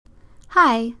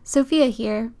Hi, Sophia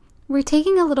here. We're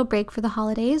taking a little break for the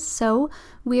holidays, so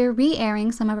we're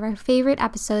re-airing some of our favorite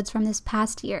episodes from this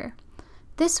past year.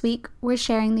 This week, we're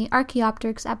sharing the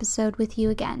Archaeopteryx episode with you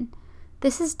again.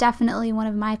 This is definitely one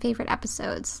of my favorite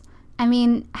episodes. I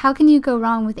mean, how can you go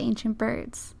wrong with ancient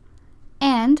birds?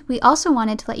 And we also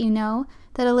wanted to let you know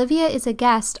that Olivia is a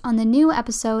guest on the new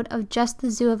episode of Just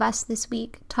the Zoo of Us this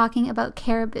week, talking about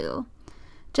caribou.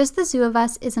 Just the Zoo of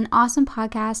Us is an awesome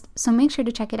podcast, so make sure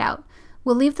to check it out.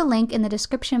 We'll leave the link in the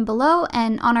description below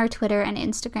and on our Twitter and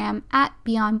Instagram at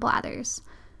Beyond Blathers.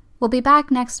 We'll be back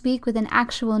next week with an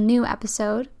actual new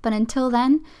episode, but until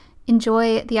then,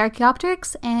 enjoy the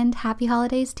Archaeopteryx and happy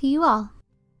holidays to you all.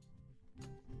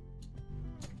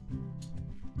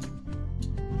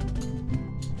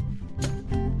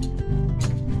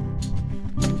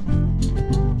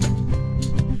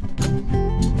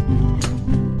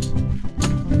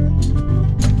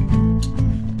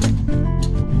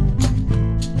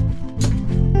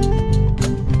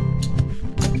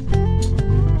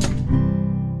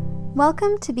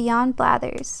 Welcome to Beyond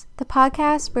Blathers, the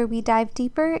podcast where we dive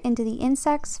deeper into the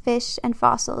insects, fish, and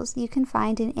fossils you can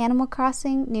find in Animal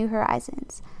Crossing New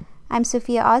Horizons. I'm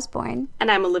Sophia Osborne.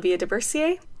 And I'm Olivia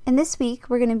DeBercier. And this week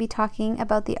we're going to be talking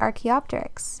about the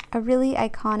Archaeopteryx, a really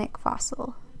iconic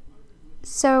fossil.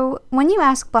 So when you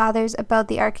ask Blathers about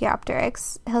the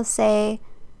Archaeopteryx, he'll say,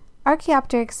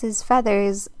 Archaeopteryx's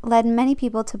feathers led many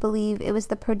people to believe it was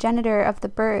the progenitor of the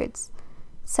birds.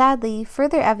 Sadly,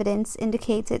 further evidence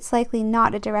indicates it's likely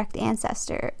not a direct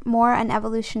ancestor, more an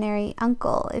evolutionary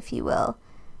uncle, if you will.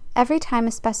 Every time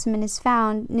a specimen is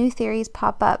found, new theories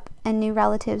pop up and new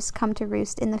relatives come to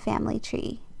roost in the family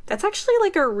tree. That's actually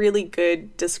like a really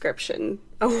good description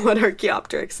of what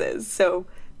Archaeopteryx is, so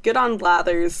good on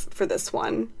Blathers for this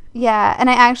one. Yeah, and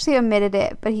I actually omitted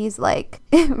it, but he's like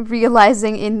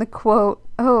realizing in the quote,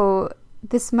 oh,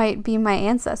 this might be my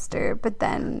ancestor, but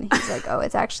then he's like, oh,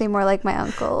 it's actually more like my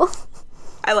uncle.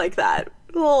 I like that.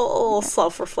 A little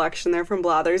self-reflection there from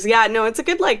Blathers. Yeah, no, it's a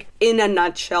good, like, in a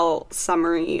nutshell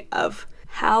summary of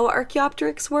how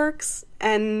Archaeopteryx works,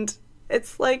 and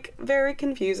it's, like, very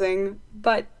confusing,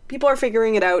 but people are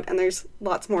figuring it out, and there's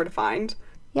lots more to find.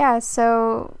 Yeah,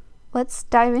 so let's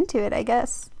dive into it, I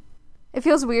guess. It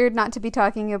feels weird not to be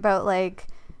talking about, like,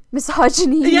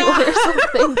 misogyny or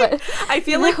something, but I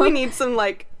feel like we need some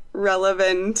like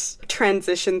relevant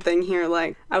transition thing here.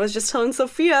 Like, I was just telling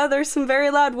Sophia there's some very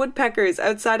loud woodpeckers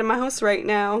outside of my house right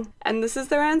now, and this is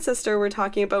their ancestor we're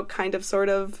talking about, kind of, sort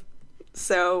of.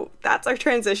 So that's our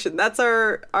transition. That's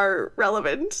our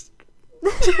relevant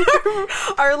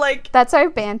our like that's our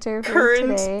banter for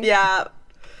current today. Yeah,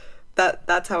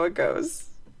 that's how it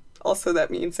goes. Also,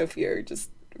 that me and Sophia are just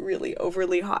really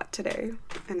overly hot today,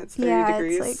 and it's 30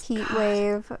 degrees. Yeah, it's like heat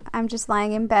wave. I'm just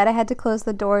lying in bed. I had to close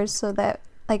the doors so that,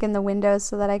 like, in the windows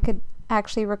so that I could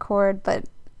actually record, but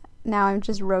now I'm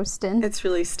just roasting. It's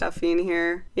really stuffy in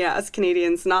here. Yeah, us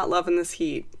Canadians not loving this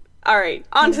heat. All right,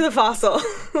 on to the fossil.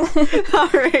 All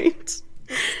right. Let's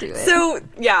do it. So,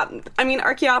 yeah, I mean,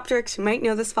 Archaeopteryx, you might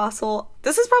know this fossil.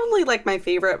 This is probably, like, my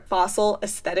favorite fossil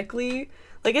aesthetically.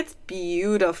 Like, it's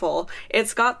beautiful.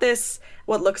 It's got this,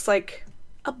 what looks like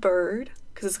a bird,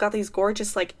 because it's got these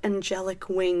gorgeous, like, angelic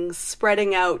wings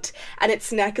spreading out, and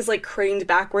its neck is, like, craned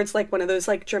backwards like one of those,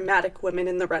 like, dramatic women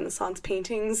in the Renaissance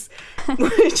paintings,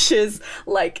 which is,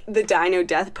 like, the dino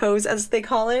death pose, as they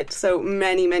call it. So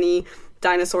many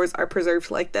dinosaurs are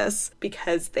preserved like this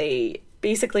because they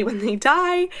basically, when they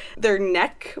die, their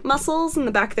neck muscles in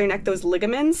the back of their neck, those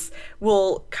ligaments,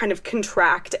 will kind of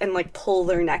contract and, like, pull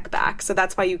their neck back. So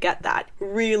that's why you get that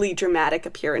really dramatic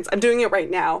appearance. I'm doing it right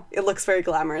now. It looks very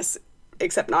glamorous,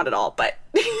 except not at all. But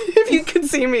if you could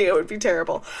see me, it would be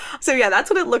terrible. So yeah,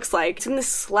 that's what it looks like. It's in this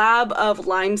slab of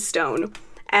limestone.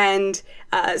 And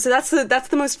so that's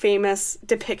the most famous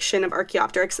depiction of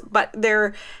Archaeopteryx, but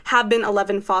there have been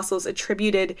 11 fossils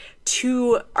attributed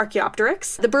to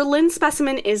Archaeopteryx. The Berlin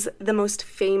specimen is the most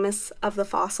famous of the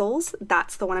fossils.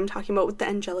 That's the one I'm talking about with the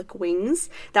angelic wings.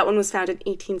 That one was found in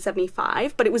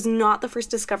 1875, but it was not the first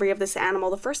discovery of this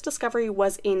animal. The first discovery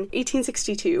was in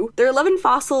 1862. There are 11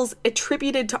 fossils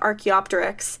attributed to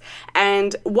Archaeopteryx,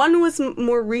 and one was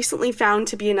more recently found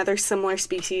to be another similar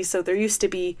species, so there used to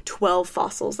be 12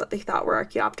 fossils that they thought were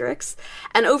Archaeopteryx.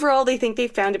 And overall, they think they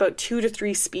found about 2 to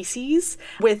 3 species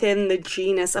within the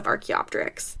genus of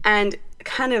Archaeopteryx. And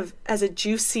kind of as a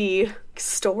juicy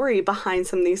story behind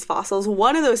some of these fossils,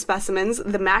 one of those specimens,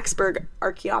 the Maxburg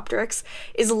Archaeopteryx,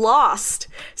 is lost.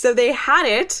 So they had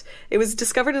it. It was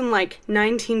discovered in like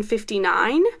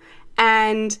 1959,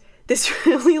 and this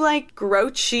really like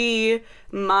grouchy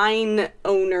mine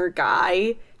owner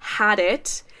guy had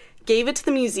it, gave it to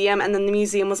the museum, and then the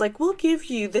museum was like, we'll give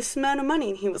you this amount of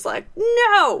money. And he was like,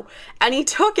 no! And he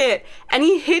took it, and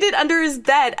he hid it under his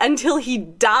bed until he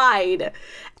died.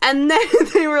 And then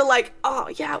they were like, oh,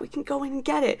 yeah, we can go in and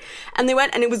get it. And they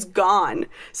went, and it was gone.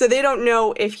 So they don't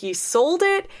know if he sold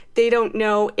it. They don't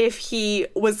know if he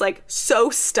was, like, so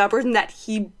stubborn that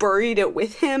he buried it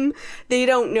with him. They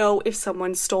don't know if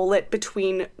someone stole it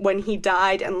between when he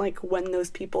died and, like, when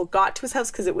those people got to his house,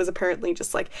 because it was apparently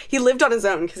just, like, he lived on his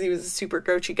own because he was a super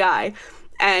grouchy guy.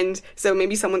 And so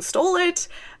maybe someone stole it.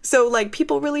 So, like,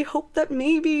 people really hope that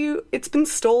maybe it's been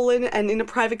stolen and in a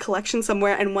private collection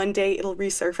somewhere, and one day it'll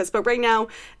resurface. But right now,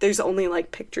 there's only,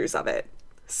 like, pictures of it.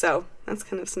 So that's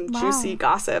kind of some juicy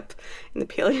gossip in the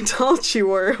paleontology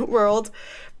world.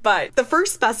 But the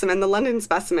first specimen, the London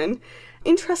specimen,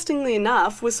 interestingly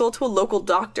enough, was sold to a local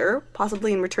doctor,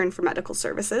 possibly in return for medical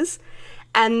services.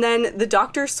 And then the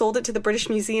doctor sold it to the British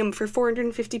Museum for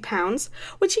 £450,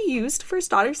 which he used for his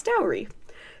daughter's dowry.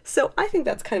 So I think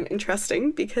that's kind of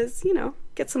interesting because, you know,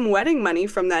 get some wedding money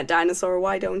from that dinosaur,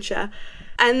 why don't ya?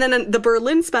 And then the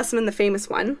Berlin specimen, the famous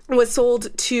one, was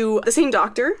sold to the same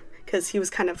doctor because he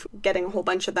was kind of getting a whole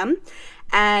bunch of them.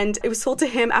 And it was sold to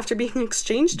him after being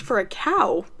exchanged for a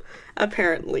cow,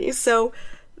 apparently. So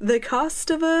the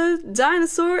cost of a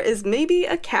dinosaur is maybe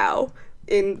a cow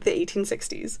in the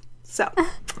 1860s. So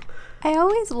I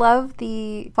always love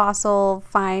the fossil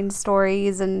find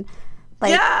stories and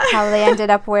like how they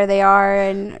ended up where they are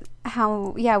and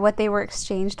how, what they were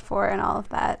exchanged for and all of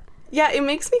that. Yeah, it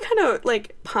makes me kind of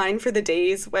like pine for the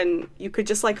days when you could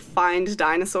just like find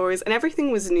dinosaurs and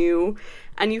everything was new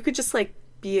and you could just like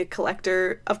be a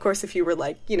collector, of course, if you were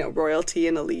like, you know, royalty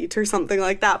and elite or something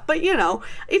like that. But, you know,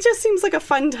 it just seems like a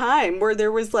fun time where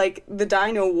there was like the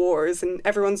dino wars and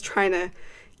everyone's trying to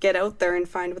get out there and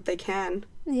find what they can.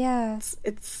 Yeah.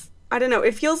 It's I don't know,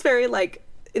 it feels very like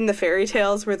in the fairy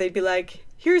tales where they'd be like,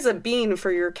 here's a bean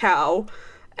for your cow,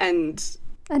 and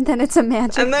then it's a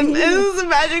magic bean. And then it was a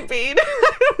magic bean.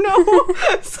 I don't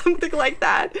know. Something like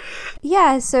that.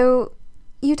 Yeah, so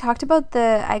you talked about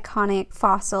the iconic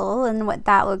fossil and what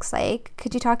that looks like.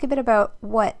 Could you talk a bit about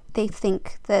what they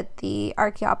think that the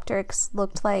Archaeopteryx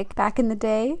looked like back in the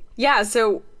day? Yeah,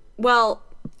 so, well,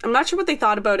 I'm not sure what they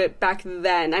thought about it back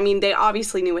then. I mean, they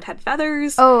obviously knew it had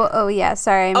feathers. Oh, yeah,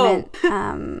 sorry. I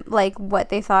meant, like, what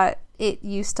they thought it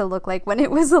used to look like when it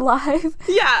was alive.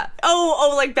 Yeah.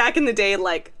 Oh, like back in the day,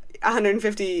 like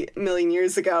 150 million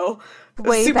years ago.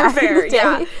 Way Super back fair, in the day.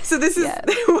 yeah. So this is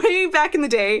way back in the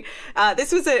day.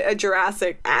 This was a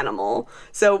Jurassic animal.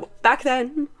 So back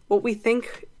then, what we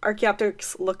think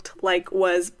Archaeopteryx looked like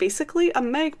was basically a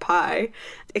magpie,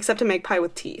 except a magpie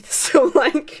with teeth. So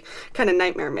like kind of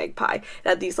nightmare magpie. It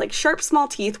had these like sharp small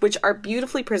teeth, which are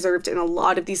beautifully preserved in a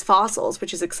lot of these fossils,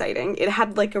 which is exciting. It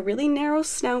had like a really narrow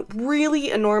snout,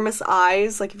 really enormous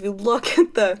eyes. Like if you look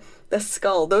at the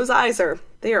skull, those eyes are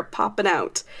popping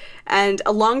out. And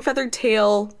a long feathered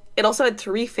tail. It also had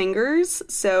 3 fingers,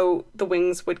 so the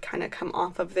wings would kind of come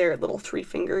off of their little 3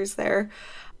 fingers there.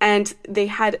 And they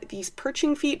had these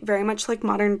perching feet, very much like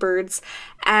modern birds.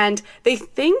 And they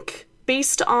think,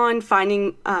 based on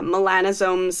finding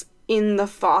melanosomes in the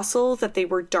fossil, that they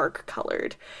were dark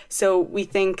colored. So we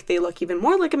think they look even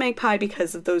more like a magpie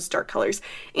because of those dark colors.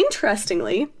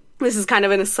 Interestingly, this is kind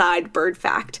of an aside bird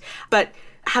fact, but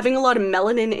having a lot of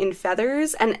melanin in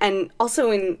feathers and also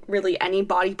in really any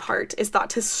body part is thought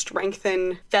to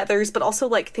strengthen feathers, but also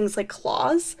like things like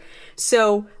claws.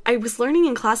 So I was learning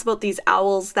in class about these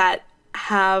owls that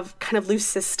have kind of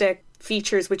leucistic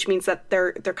features, which means that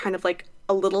they're kind of like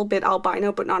a little bit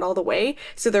albino, but not all the way.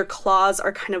 So their claws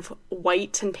are kind of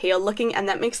white and pale looking, and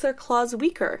that makes their claws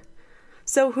weaker.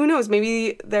 So who knows,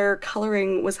 maybe their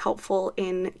coloring was helpful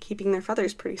in keeping their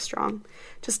feathers pretty strong.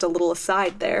 Just a little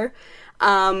aside there.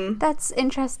 That's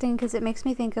interesting because it makes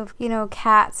me think of, you know,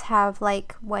 cats have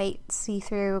like white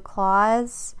see-through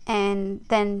claws, and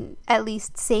then at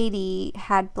least Sadie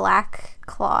had black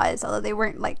claws, although they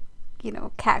weren't like, you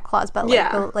know, cat claws, but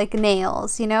like like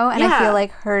nails, you know? And I feel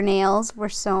like her nails were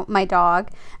my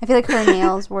dog, I feel like her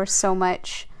nails were so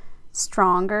much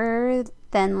stronger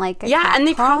than like a cat and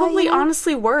they claw, probably you know?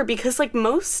 honestly were, because like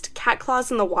most cat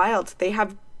claws in the wild, they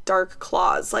have dark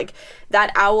claws. Like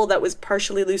that owl that was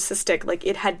partially leucistic, like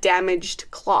it had damaged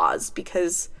claws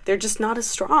because they're just not as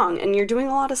strong, and you're doing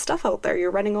a lot of stuff out there.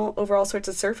 You're running over all sorts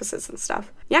of surfaces and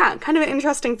stuff. Yeah, kind of an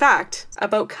interesting fact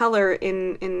about color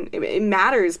it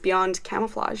matters beyond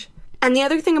camouflage. And the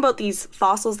other thing about these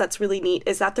fossils that's really neat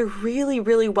is that they're really,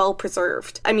 really well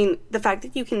preserved. I mean, the fact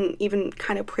that you can even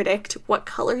kind of predict what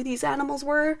color these animals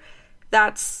were,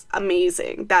 that's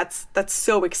amazing. That's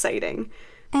so exciting.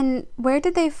 And where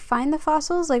did they find the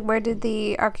fossils? Like, where did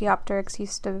the Archaeopteryx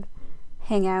used to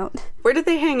hang out? Where did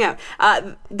they hang out?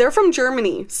 They're from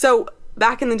Germany. So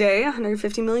back in the day,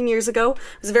 150 million years ago,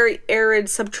 it was a very arid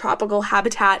subtropical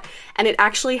habitat, and it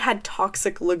actually had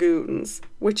toxic lagoons,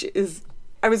 which is...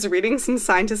 I was reading some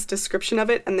scientist description of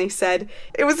it, and they said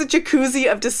it was a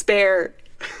jacuzzi of despair.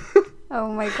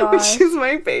 Oh my gosh. Which is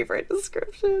my favorite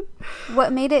description.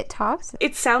 What made it toxic?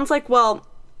 It sounds like, well,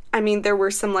 I mean, there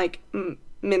were some, like,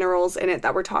 minerals in it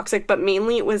that were toxic, but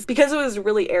mainly it was because it was a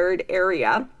really arid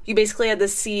area. You basically had the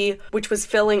sea, which was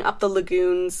filling up the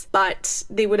lagoons, but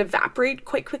they would evaporate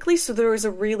quite quickly, so there was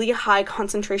a really high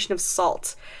concentration of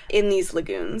salt in these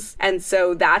lagoons. And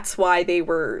so that's why they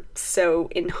were so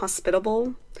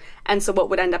inhospitable. And so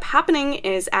what would end up happening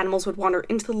is animals would wander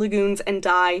into the lagoons and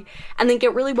die, and then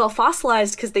get really well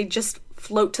fossilized because they just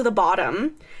float to the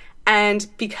bottom. And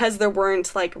because there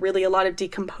weren't, like, really a lot of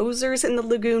decomposers in the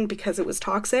lagoon because it was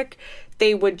toxic,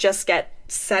 they would just get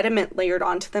sediment layered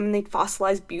onto them and they'd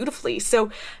fossilize beautifully.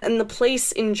 So, and the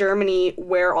place in Germany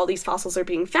where all these fossils are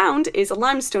being found is a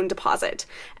limestone deposit.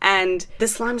 And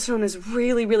this limestone is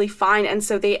really, really fine. And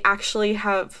so they actually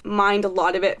have mined a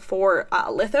lot of it for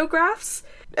lithographs.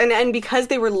 And because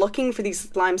they were looking for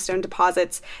these limestone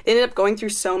deposits, they ended up going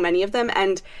through so many of them,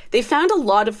 and they found a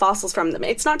lot of fossils from them.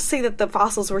 It's not to say that the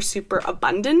fossils were super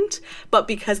abundant, but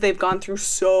because they've gone through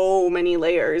so many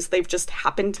layers, they've just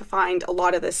happened to find a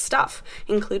lot of this stuff,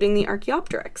 including the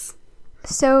Archaeopteryx.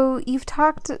 So you've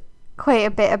talked quite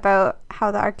a bit about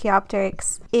how the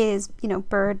Archaeopteryx is,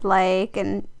 bird-like,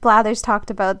 and Blathers talked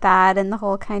about that and the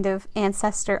whole kind of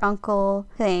ancestor-uncle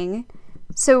thing.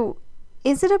 So...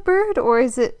 is it a bird or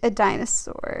is it a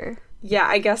dinosaur? Yeah,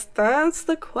 I guess that's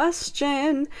the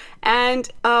question. And,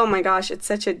 oh my gosh, it's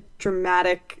such a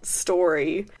dramatic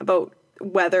story about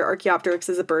whether Archaeopteryx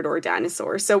is a bird or a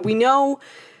dinosaur. So we know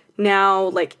now,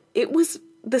 like, it was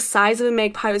the size of a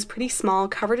magpie. It was pretty small,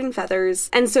 covered in feathers.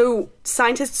 And so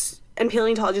scientists and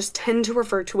paleontologists tend to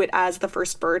refer to it as the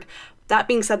first bird. That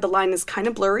being said, the line is kind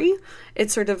of blurry.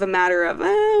 It's sort of a matter of,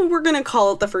 we're going to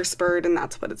call it the first bird, and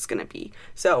that's what it's going to be.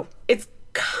 So it's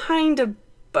kind of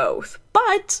both.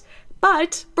 But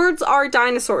birds are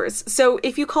dinosaurs. So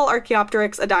if you call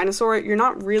Archaeopteryx a dinosaur, you're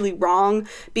not really wrong,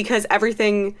 because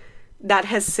everything that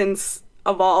has since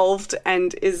evolved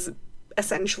and is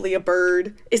essentially a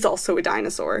bird is also a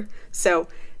dinosaur. So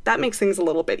that makes things a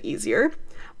little bit easier.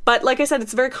 But like I said,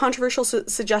 it's a very controversial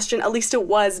suggestion. At least it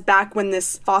was back when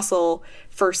this fossil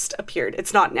first appeared.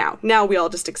 It's not now. Now we all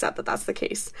just accept that that's the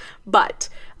case. But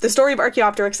the story of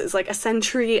Archaeopteryx is like a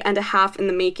century and a half in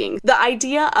the making. The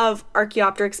idea of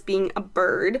Archaeopteryx being a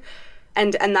bird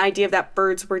and the idea of that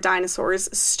birds were dinosaurs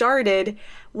started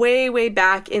way, way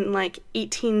back in like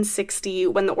 1860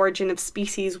 when The Origin of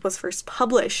Species was first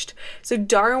published. So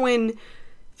Darwin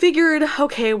figured,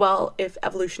 okay, well, if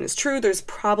evolution is true, there's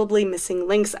probably missing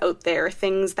links out there,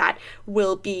 things that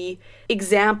will be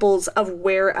examples of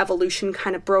where evolution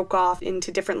kind of broke off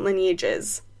into different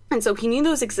lineages. And so he knew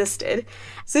those existed.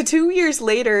 So 2 years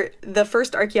later, the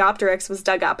first Archaeopteryx was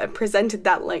dug up and presented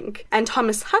that link. And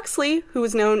Thomas Huxley, who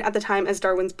was known at the time as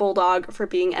Darwin's bulldog for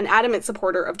being an adamant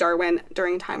supporter of Darwin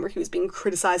during a time where he was being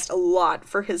criticized a lot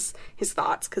for his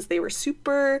thoughts, because they were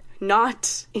super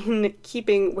not in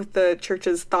keeping with the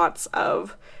church's thoughts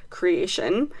of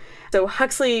creation. So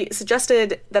Huxley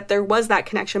suggested that there was that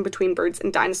connection between birds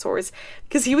and dinosaurs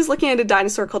because he was looking at a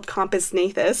dinosaur called Compus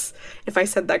gnathus. If I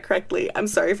said that correctly, I'm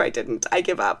sorry if I didn't. I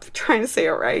give up trying to say it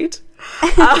right.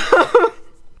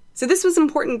 So this was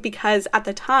important because at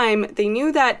the time they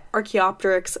knew that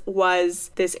Archaeopteryx was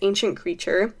this ancient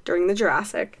creature during the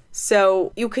Jurassic.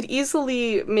 So you could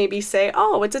easily maybe say,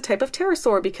 oh, it's a type of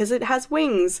pterosaur because it has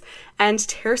wings. And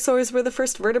pterosaurs were the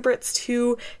first vertebrates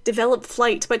to develop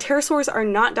flight. But pterosaurs are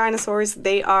not dinosaurs.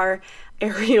 They are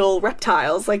aerial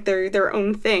reptiles, like they're their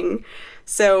own thing.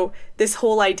 So this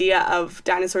whole idea of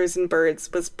dinosaurs and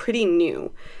birds was pretty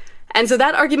new. And so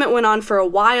that argument went on for a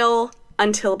while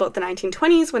until about the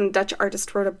 1920s when a Dutch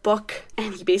artist wrote a book.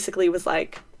 And he basically was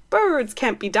like, birds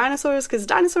can't be dinosaurs because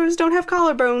dinosaurs don't have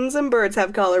collarbones and birds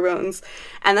have collarbones.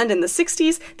 And then in the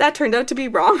 60s, that turned out to be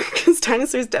wrong because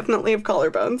dinosaurs definitely have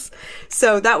collarbones.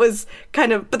 So that was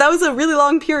but that was a really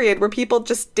long period where people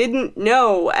just didn't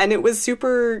know and it was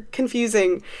super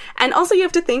confusing. And also you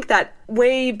have to think that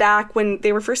way back when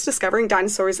they were first discovering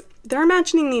dinosaurs, they're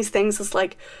imagining these things as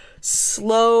like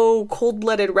slow,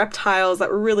 cold-blooded reptiles that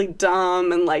were really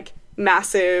dumb and like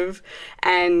massive.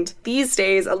 And these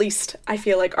days, at least I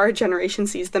feel like our generation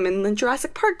sees them in the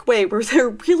Jurassic Park way, where they're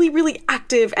really, really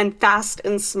active and fast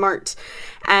and smart.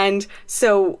 And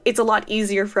so it's a lot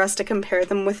easier for us to compare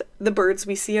them with the birds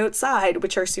we see outside,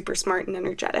 which are super smart and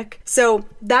energetic. So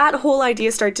that whole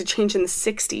idea started to change in the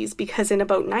 60s, because in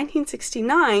about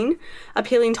 1969, a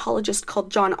paleontologist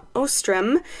called John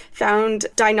Ostrom found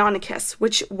Deinonychus,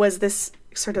 which was this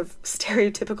sort of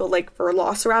stereotypical, like,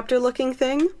 velociraptor looking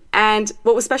thing. And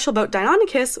what was special about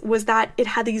Deinonychus was that it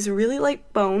had these really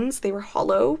light bones. They were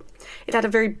hollow. It had a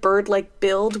very bird-like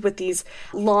build with these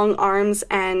long arms,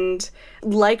 and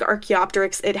like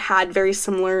Archaeopteryx, it had very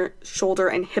similar shoulder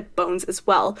and hip bones as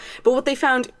well. But what they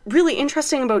found really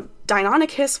interesting about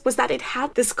Deinonychus was that it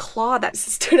had this claw that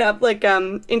stood up, like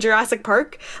in Jurassic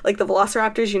Park, like the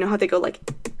velociraptors, you know how they go like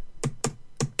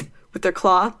with their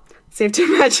claw? So you have to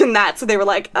imagine that. So they were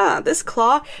like, this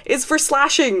claw is for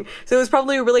slashing. So it was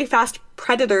probably a really fast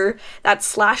predator that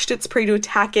slashed its prey to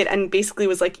attack it and basically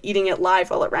was like eating it live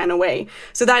while it ran away.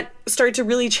 So that started to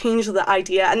really change the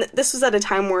idea. And this was at a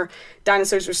time where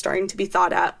dinosaurs were starting to be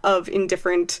thought of in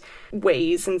different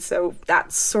ways. And so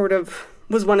that sort of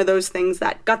was one of those things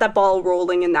that got that ball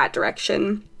rolling in that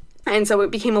direction. And so it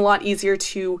became a lot easier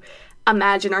to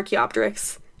imagine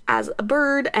Archaeopteryx as a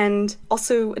bird and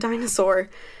also a dinosaur.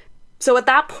 So at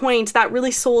that point, that really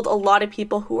sold a lot of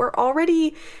people who were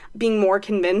already being more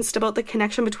convinced about the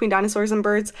connection between dinosaurs and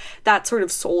birds. That sort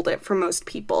of sold it for most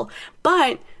people.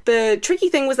 But the tricky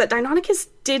thing was that Deinonychus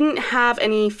didn't have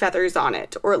any feathers on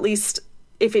it, or at least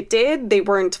if it did, they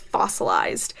weren't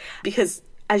fossilized, because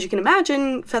as you can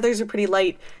imagine, feathers are pretty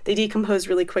light. They decompose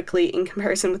really quickly in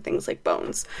comparison with things like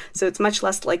bones. So it's much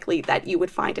less likely that you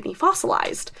would find any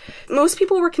fossilized. Most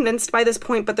people were convinced by this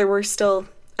point, but there were still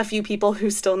a few people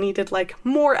who still needed like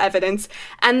more evidence,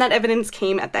 and that evidence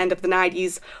came at the end of the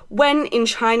 90s when in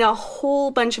China a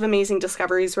whole bunch of amazing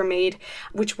discoveries were made,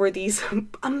 which were these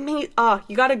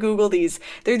you gotta Google these.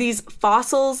 They're these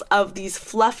fossils of these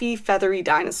fluffy, feathery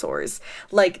dinosaurs.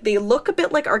 Like, they look a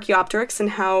bit like Archaeopteryx in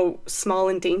how small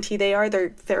and dainty they are. They're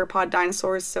theropod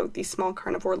dinosaurs, so these small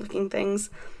carnivore looking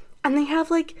things. And they have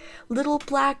like little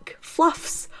black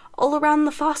fluffs all around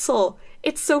the fossil.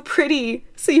 It's so pretty.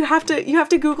 So you have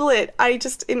to Google it.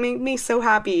 It made me so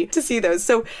happy to see those.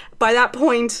 So by that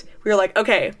point, we were like,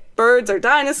 okay, birds are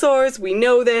dinosaurs, we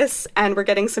know this, and we're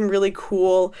getting some really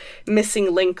cool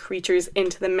missing link creatures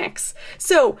into the mix.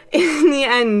 So in the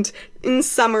end, in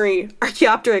summary,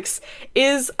 Archaeopteryx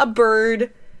is a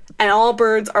bird, and all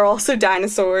birds are also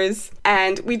dinosaurs.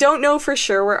 And we don't know for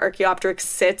sure where Archaeopteryx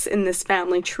sits in this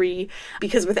family tree,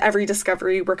 because with every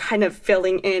discovery, we're kind of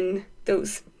filling in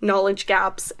those knowledge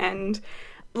gaps. And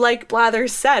like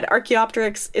Blathers said,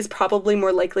 Archaeopteryx is probably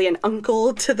more likely an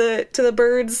uncle to the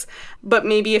birds, but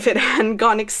maybe if it hadn't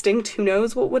gone extinct, who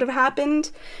knows what would have happened.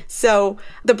 So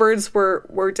the birds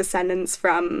were descendants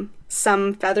from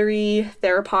some feathery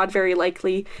theropod, very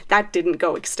likely, that didn't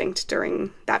go extinct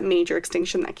during that major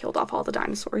extinction that killed off all the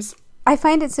dinosaurs. I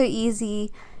find it so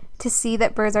easy to see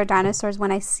that birds are dinosaurs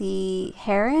when I see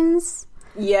herons.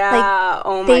 Yeah, like,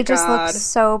 oh my god. They just look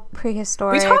so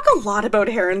prehistoric. We talk a lot about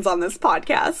herons on this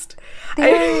podcast.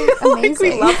 They're amazing. Like,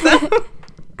 we love them.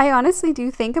 I honestly do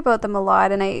think about them a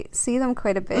lot, and I see them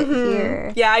quite a bit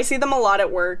here. Yeah, I see them a lot at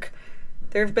work.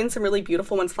 There have been some really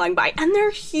beautiful ones flying by, and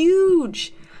they're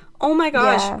huge. Oh my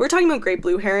gosh. Yeah. We're talking about great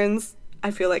blue herons.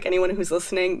 I feel like anyone who's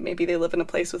listening, maybe they live in a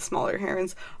place with smaller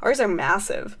herons. Ours are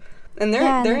massive. And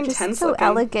they're intense just so looking.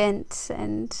 Elegant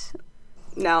and...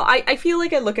 No, I feel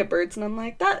like I look at birds and I'm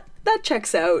like, that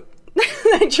checks out.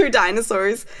 True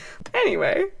dinosaurs.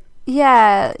 Anyway.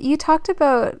 Yeah, you talked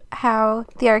about how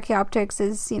the Archaeopteryx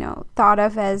is, thought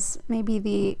of as maybe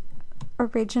the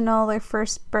original or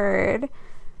first bird.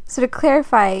 So to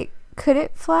clarify, could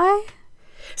it fly?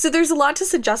 So there's a lot to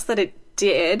suggest that it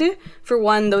did. For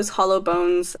one, those hollow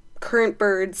bones. Current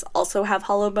birds also have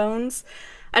hollow bones.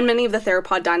 And many of the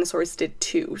theropod dinosaurs did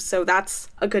too, so that's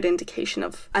a good indication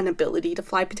of an ability to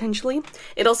fly potentially.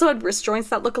 It also had wrist joints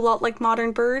that look a lot like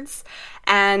modern birds,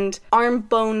 and arm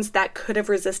bones that could have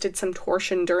resisted some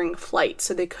torsion during flight,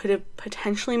 so they could have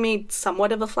potentially made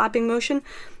somewhat of a flapping motion.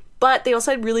 But they also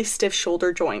had really stiff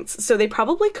shoulder joints, so they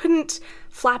probably couldn't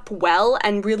flap well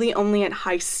and really only at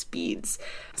high speeds.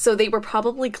 So they were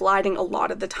probably gliding a lot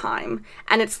of the time.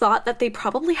 And it's thought that they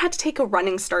probably had to take a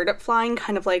running start at flying,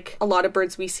 kind of like a lot of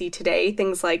birds we see today.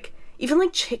 Things like, even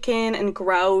like chicken and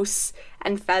grouse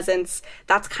and pheasants.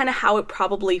 That's kind of how it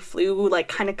probably flew, like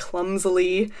kind of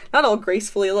clumsily, not all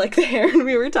gracefully like the heron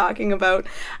we were talking about.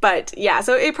 But yeah,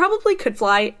 so it probably could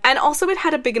fly, and also it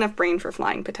had a big enough brain for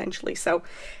flying potentially. So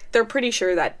they're pretty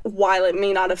sure that while it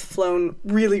may not have flown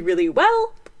really, really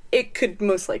well, it could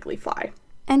most likely fly.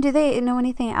 And do they know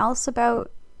anything else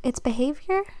about its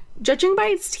behavior? Judging by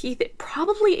its teeth, it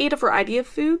probably ate a variety of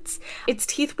foods. Its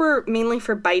teeth were mainly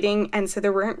for biting, and so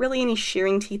there weren't really any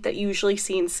shearing teeth that you usually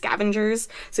see in scavengers,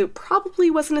 so it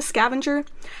probably wasn't a scavenger.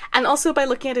 And also by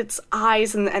looking at its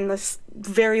eyes and the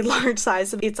very large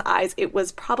size of its eyes, it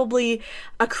was probably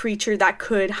a creature that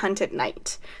could hunt at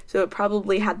night. So it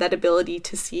probably had that ability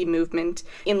to see movement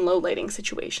in low lighting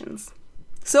situations.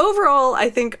 So overall, I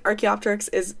think Archaeopteryx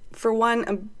is, for one,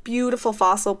 a beautiful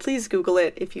fossil. Please Google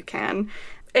it if you can.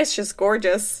 It's just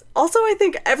gorgeous. Also, I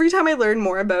think every time I learn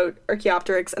more about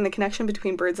Archaeopteryx and the connection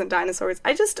between birds and dinosaurs,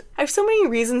 I have so many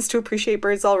reasons to appreciate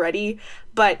birds already,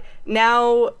 but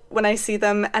now when I see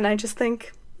them and I just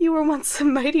think, you were once a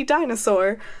mighty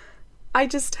dinosaur, I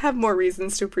just have more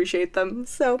reasons to appreciate them.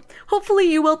 So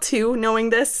hopefully you will too, knowing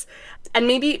this. And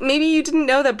maybe you didn't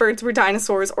know that birds were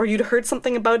dinosaurs, or you'd heard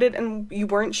something about it and you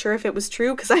weren't sure if it was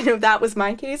true, because I know that was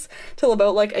my case till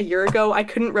about like a year ago. I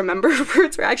couldn't remember if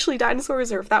birds were actually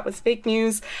dinosaurs or if that was fake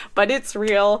news, but it's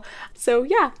real. So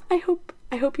yeah, I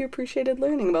hope you appreciated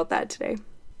learning about that today.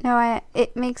 No,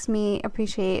 it makes me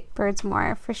appreciate birds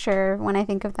more, for sure, when I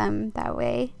think of them that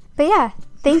way. But yeah,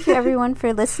 thank you everyone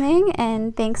for listening,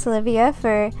 and thanks Olivia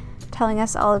for telling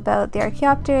us all about the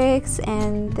Archaeopteryx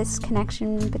and this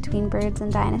connection between birds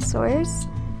and dinosaurs.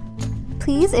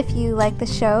 Please, if you like the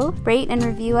show, rate and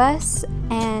review us,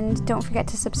 and don't forget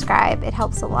to subscribe. It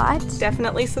helps a lot.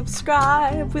 Definitely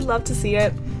subscribe. We'd love to see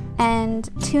it. And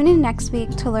tune in next week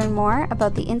to learn more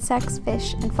about the insects,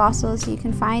 fish, and fossils you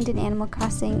can find in Animal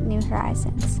Crossing New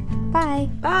Horizons. Bye!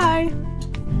 Bye!